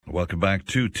Welcome back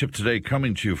to Tip Today,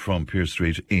 coming to you from Pearse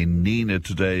Street in Nenagh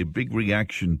today. Big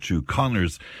reaction to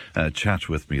Connor's chat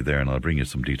with me there, and I'll bring you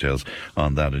some details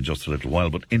on that in just a little while.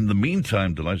 But in the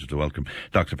meantime, delighted to welcome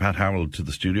Dr. Pat Harold to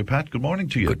the studio. Pat, good morning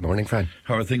to you. Good morning, Fran.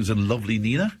 How are things in lovely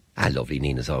Nenagh? Lovely.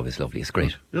 Nena's always lovely. It's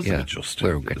great. Isn't it just?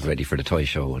 We're getting ready for the toy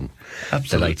show, and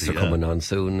Absolutely, the lights are coming on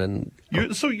soon. And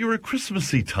So you're a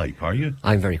Christmassy type, are you?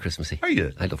 I'm very Christmassy. Are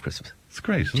you? I love Christmas. It's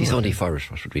great. She's only for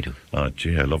it. What would we do? Oh,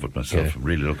 gee, I love it myself. Yeah. I'm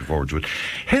really looking forward to it.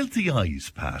 Healthy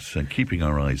eyes, Pat, and keeping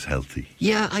our eyes healthy.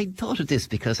 Yeah, I thought of this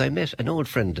because I met an old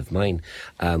friend of mine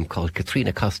called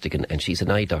Katrina Costigan, and she's an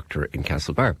eye doctor in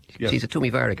Castlebar. Yes. She's a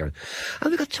Tumivara girl.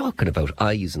 And we got talking about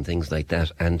eyes and things like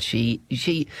that, and she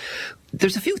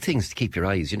there's a few things to keep your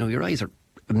eyes. You know, your eyes are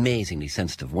amazingly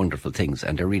sensitive, wonderful things,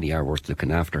 and they really are worth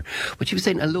looking after. But she was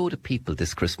saying a load of people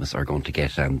this Christmas are going to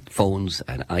get phones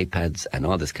and iPads and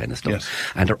all this kind of stuff. Yes.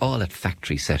 And they're all at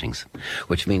factory settings,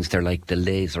 which means they're like the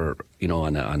laser, you know,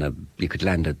 on a you could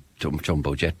land a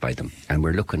jumbo jet by them. And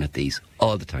we're looking at these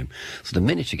all the time. So the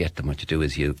minute you get them, what you do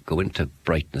is you go into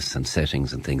brightness and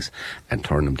settings and things and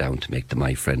turn them down to make them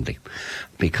eye friendly.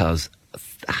 Because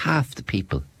half the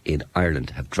people in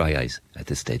Ireland have dry eyes at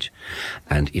this stage,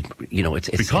 and it's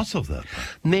Because of that?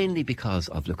 mainly because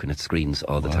of looking at screens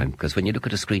all the time. Because when you look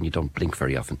at a screen, you don't blink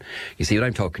very often. You see, when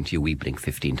I'm talking to you, we blink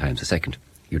 15 times a second.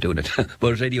 You're doing it.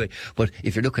 But anyway,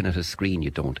 if you're looking at a screen,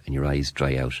 you don't, and your eyes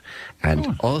dry out.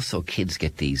 And also kids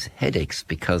get these headaches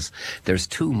because there's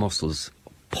two muscles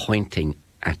pointing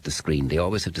at the screen. They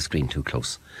always have the screen too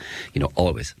close. You know,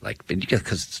 always. Like,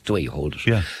 because it's the way you hold it.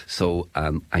 Yeah. So,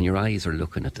 and your eyes are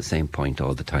looking at the same point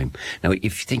all the time. Now,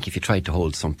 if you tried to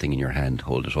hold something in your hand,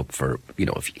 hold it up for, you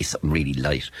know, if it's something really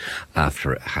light,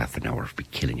 after half an hour, it'll be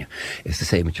killing you. It's the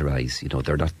same with your eyes. You know,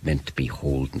 they're not meant to be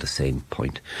holding the same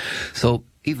point. So,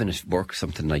 even at work,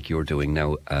 something like you're doing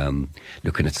now,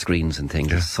 looking at screens and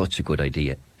things, is such a good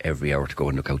idea every hour to go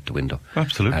and look out the window.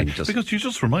 Absolutely. Because you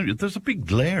just remind me, there's a big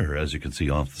glare, as you can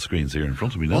see off the screens here in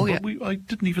front of me now. Oh, yeah. But I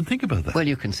didn't even think about that. Well,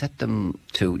 you can set them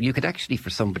to... You could actually, for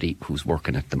somebody who's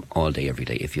working at them all day, every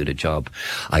day, if you had a job,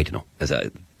 I don't know,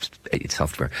 it's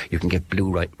software, you can get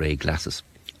blue ray glasses.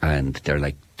 And they're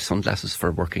like sunglasses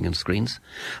for working on screens,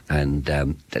 and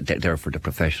they're for the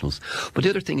professionals. But the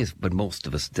other thing is, with most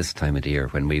of us this time of the year,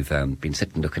 when we've been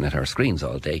sitting looking at our screens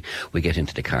all day, we get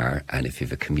into the car, and if you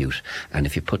have a commute, and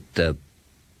if you put the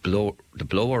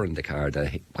blower in the car,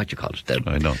 what do you call it?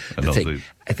 I know. The thing,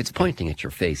 if it's pointing at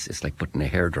your face, it's like putting a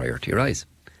hairdryer to your eyes.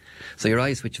 So your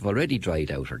eyes, which have already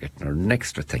dried out, are getting an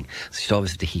extra thing. So you should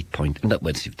always have the heat point, not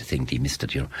once you've the thing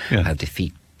demisted, you know, have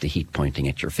the heat pointing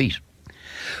at your feet.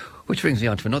 Which brings me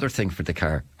on to another thing for the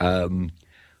car.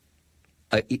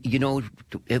 You know,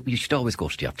 you should always go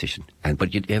to the optician, but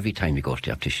every time you go to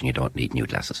the optician, you don't need new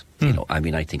glasses. You know, I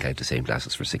mean, I think I have the same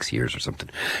glasses for 6 years or something.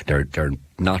 They're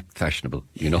not fashionable,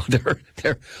 you know.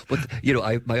 But you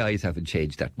know, my eyes haven't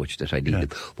changed that much that I need them.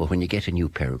 But when you get a new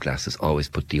pair of glasses, always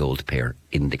put the old pair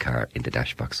in the car, in the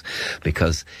dash box,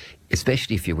 because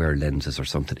especially if you wear lenses or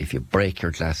something, if you break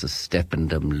your glasses, step in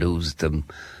them, lose them,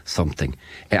 something.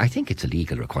 I think it's a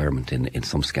legal requirement in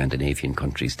some Scandinavian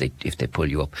countries. If they pull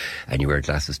you up and you wear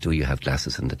glasses, do you have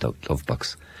glasses in the glove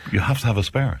box? You have to have a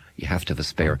spare. You have to have a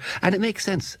spare. And it makes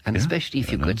sense. And especially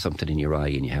if you get something in your eye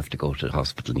and you have to go to the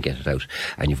hospital and get it out,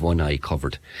 and you've one eye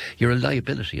covered, you're a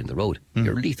liability in the road.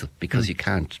 You're lethal because you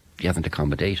haven't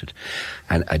accommodated.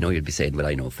 And I know you'd be saying, well,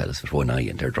 I know fellas with one eye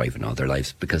and they're driving all their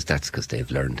lives, because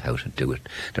they've learned how to do it.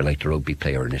 They're like the rugby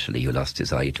player in Italy who lost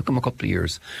his eye. It took him a couple of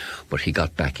years, but he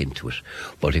got back into it.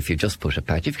 But if you just put a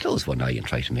patch, if you close one eye and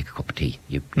try to make a cup of tea,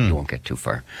 you won't get too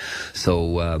far.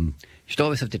 So you should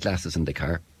always have the glasses in the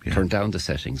car, turn down the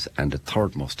settings. And the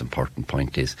third most important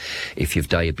point is, if you've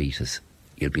diabetes,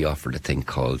 you'll be offered a thing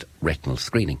called retinal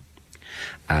screening.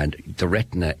 And the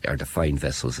retina are the fine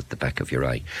vessels at the back of your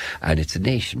eye, and it's a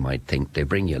nationwide thing. They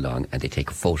bring you along and they take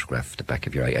a photograph of the back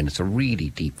of your eye, and it's a really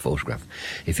deep photograph.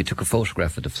 If you took a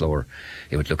photograph of the floor,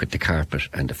 it would look at the carpet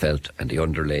and the felt and the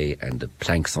underlay and the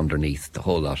planks underneath, the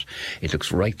whole lot. It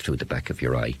looks right through the back of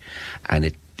your eye, and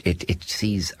it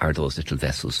sees, are those little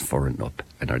vessels furrowing up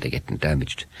and are they getting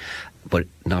damaged. But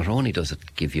not only does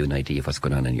it give you an idea of what's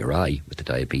going on in your eye with the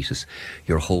diabetes,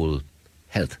 your whole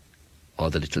health, all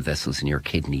the little vessels in your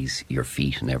kidneys, your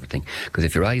feet and everything. Because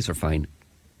if your eyes are fine,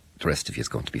 the rest of you is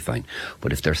going to be fine.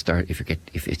 But if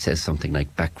it says something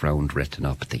like background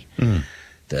retinopathy,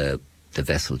 the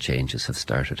vessel changes have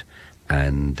started.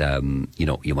 And, you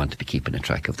know, you want to be keeping a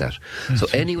track of that. So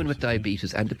anyone with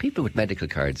diabetes and the people with medical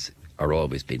cards are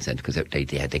always being sent, because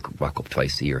they could rock up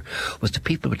twice a year, was to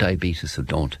people with diabetes who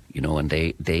don't, and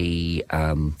they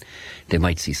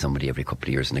might see somebody every couple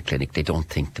of years in a clinic. They don't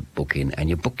think to book in, and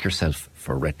you book yourself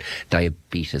for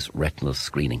diabetes retinal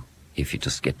screening. If you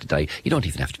just get you don't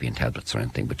even have to be in tablets or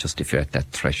anything, but just if you're at that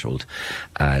threshold,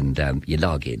 and you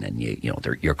log in, and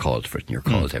you're called for it, and you're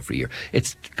called every year.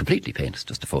 It's completely painless,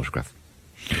 just a photograph.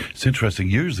 It's interesting.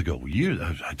 Years ago,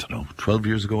 I don't know, 12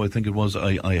 years ago, I think it was,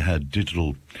 I had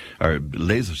digital or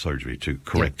laser surgery to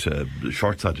correct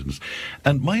short-sightedness,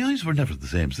 and my eyes were never the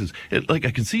same since. I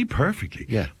can see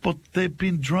perfectly, but they've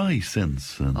been dry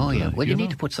since. And, well, you need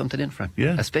to put something in for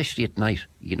them, especially at night.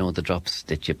 The drops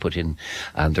that you put in.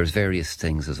 There's various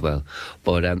things as well,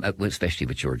 but especially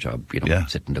with your job,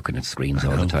 sitting looking at screens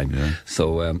all the time. Yeah.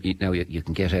 So now you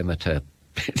can get Emma to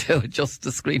adjust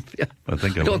the screen. I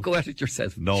think don't go at it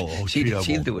yourself. No, she'll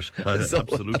do it.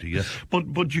 Absolutely, yeah.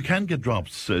 But you can get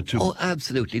drops too. Oh,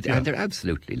 absolutely, and they're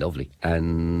absolutely lovely.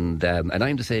 And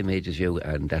I'm the same age as you,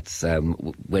 and that's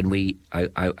when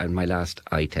on my last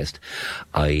eye test,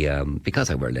 because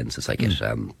I wear lenses, I get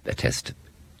a test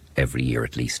every year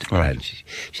at least. Right. And she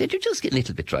said, you're just getting a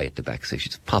little bit dry at the back, so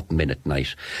she's pop them in at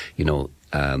night.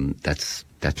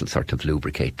 That'll sort of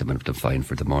lubricate them and put them fine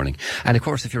for the morning. And of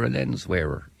course, if you're a lens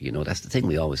wearer, that's the thing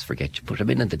we always forget. You put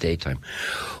them in the daytime,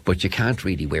 but you can't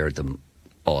really wear them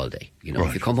all day.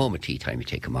 If you come home at tea time, you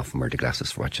take them off and wear the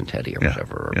glasses for watching telly or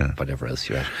whatever else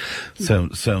you're at.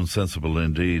 Sounds sensible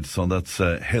indeed. So that's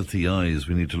healthy eyes.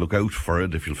 We need to look out for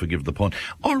it, if you'll forgive the pun.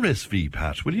 RSV,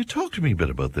 Pat, will you talk to me a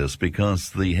bit about this? Because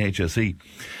the HSE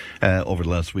over the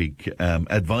last week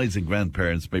advising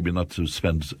grandparents maybe not to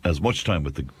spend as much time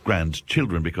with the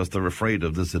grandchildren because they're afraid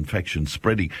of this infection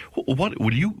spreading. What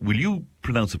will you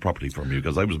pronounce it properly for me?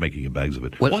 Because I was making bags of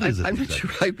it. Well, what is it? I'm not sure.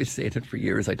 I've been saying it for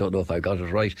years. I don't know if I got it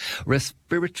right.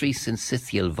 Respiratory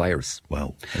syncytial virus.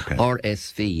 Wow. Okay.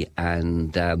 RSV.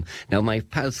 And now my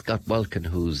pal Scott Walken,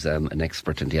 who's an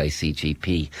expert in the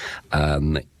ICGP,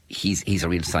 he's a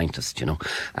real scientist,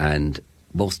 and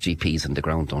most GPs on the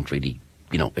ground don't really.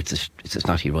 It's a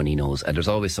snotty runny nose, and there's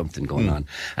always something going on.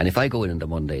 And if I go in on the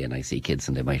Monday and I see kids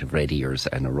and they might have red ears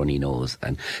and a runny nose,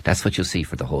 and that's what you'll see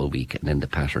for the whole week, and then the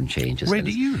pattern changes. Red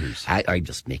ears? I'm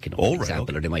just making up an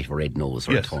example, or they might have a red nose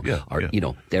or a tongue.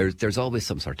 There's always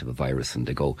some sort of a virus in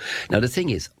the go. Now the thing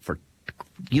is, for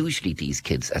usually these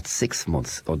kids at 6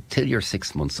 months, until you're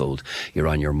 6 months old, you're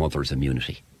on your mother's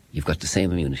immunity. You've got the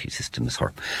same immunity system as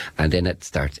her. And then it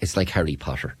starts, it's like Harry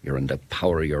Potter. You're on the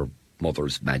power of your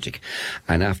mother's magic,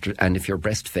 and if you're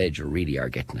breastfed, you really are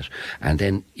getting it, and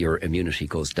then your immunity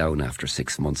goes down after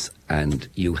 6 months, and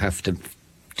you have to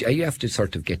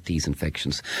sort of get these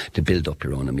infections to build up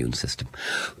your own immune system.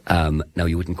 Now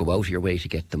you wouldn't go out of your way to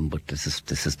get them, but this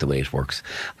is the way it works,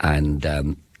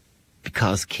 and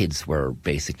because kids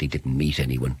basically didn't meet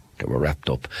anyone. They were wrapped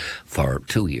up for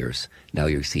 2 years. Now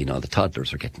you're seeing all the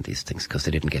toddlers are getting these things because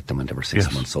they didn't get them when they were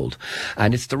 6 months old,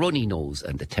 and it's the runny nose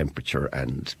and the temperature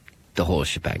and the whole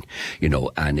shebang,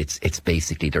 and it's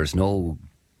basically there's no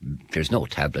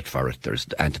tablet for it. There's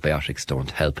antibiotics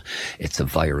don't help. It's a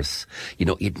virus.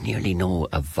 You'd nearly know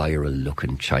a viral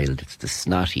looking child. It's the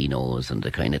snotty nose and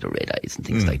the kind of the red eyes and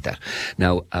things like that.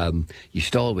 Now, you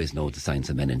should always know the signs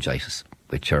of meningitis,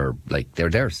 which are like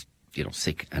they're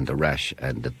sick, and the rash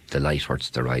and the light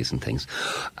hurts their eyes and things.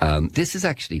 This is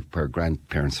actually where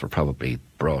grandparents were probably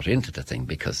brought into the thing,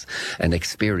 because an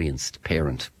experienced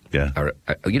parent. Yeah. Or,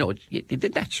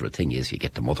 the natural thing is you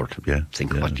get the mother to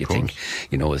think, what do you think?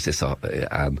 Is this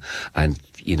and,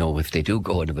 if they do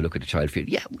go and have a look at the child,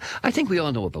 I think we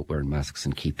all know about wearing masks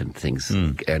and keeping things.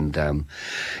 And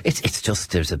it's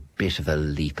just, there's a bit of a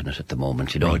leap in it at the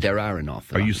moment. Right. There are an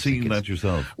awful lot. Are you seeing that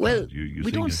yourself? Well, we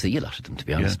don't see a lot of them, to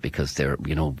be honest, because they're,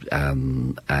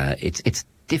 it's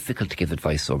difficult to give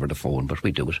advice over the phone, but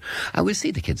we do it, and we'll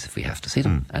see the kids if we have to see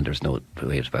them, and there's no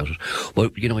way about it.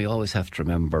 But you always have to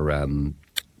remember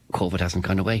COVID hasn't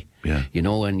gone away,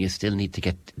 and you still need to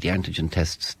get the antigen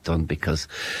tests done, because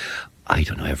I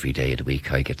don't know, every day of the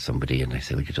week I get somebody and I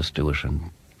say, will you just do it,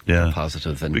 and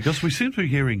positive. And because we seem to be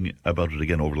hearing about it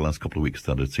again over the last couple of weeks,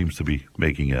 that it seems to be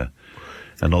making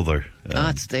another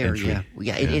it's there, entry.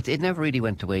 It never really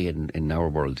went away in our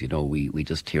world. We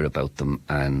just hear about them,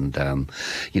 and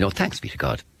thanks be to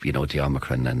God, the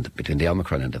Omicron, and between the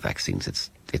Omicron and the vaccines,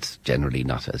 it's generally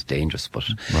not as dangerous, but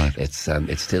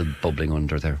it's still bubbling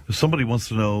under there. Somebody wants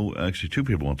to know, actually 2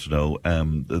 people want to know,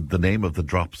 the name of the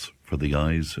drops for the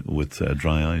eyes with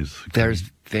dry eyes?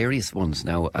 There's various ones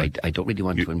now. I don't really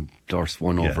want to endorse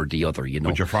one over the other, you know.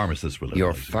 But your pharmacist will.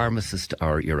 Your pharmacist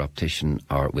or your optician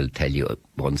will tell you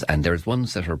ones, and there's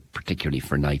ones that are particularly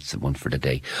for nights and one for the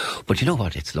day. But you know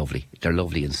what? It's lovely. They're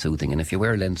lovely and soothing, and if you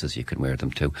wear lenses, you can wear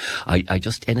them too. I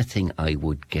just, anything I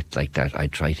would get like that, I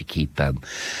try to keep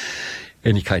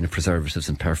any kind of preservatives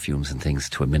and perfumes and things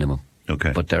to a minimum.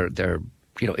 Okay. But they're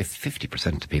you know, if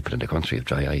 50% of people in the country have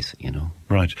dry eyes, you know.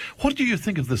 Right. What do you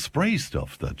think of the spray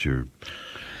stuff that you're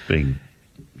being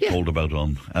told about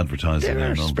on advertising?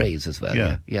 There are sprays as well,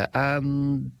 yeah.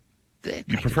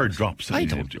 You prefer drops? I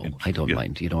don't know. I don't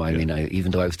mind. You know, I mean,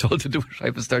 even though I was told to do it, I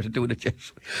haven't started doing it yet.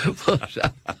 But,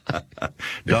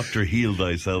 Dr. Heal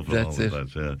Thyself. And that's all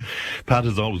of that. Pat,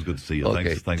 it's always good to see you.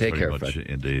 Okay, Thanks take very care, much Fred.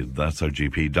 indeed. That's our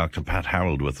GP, Dr. Pat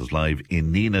Harold, with us live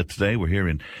in Nina today. We're here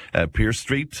in Pierce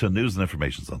Street. News and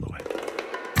information's on the way.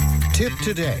 Tip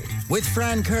today with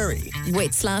Fran Curry.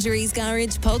 With Slattery's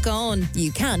Garage, Puckane.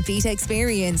 You can't beat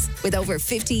experience. With over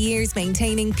 50 years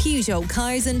maintaining Peugeot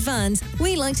cars and vans,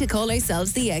 we like to call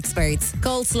ourselves the experts.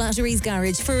 Call Slattery's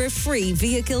Garage for a free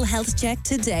vehicle health check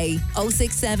today.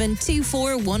 067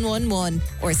 24111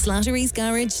 or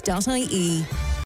slatterysgarage.ie.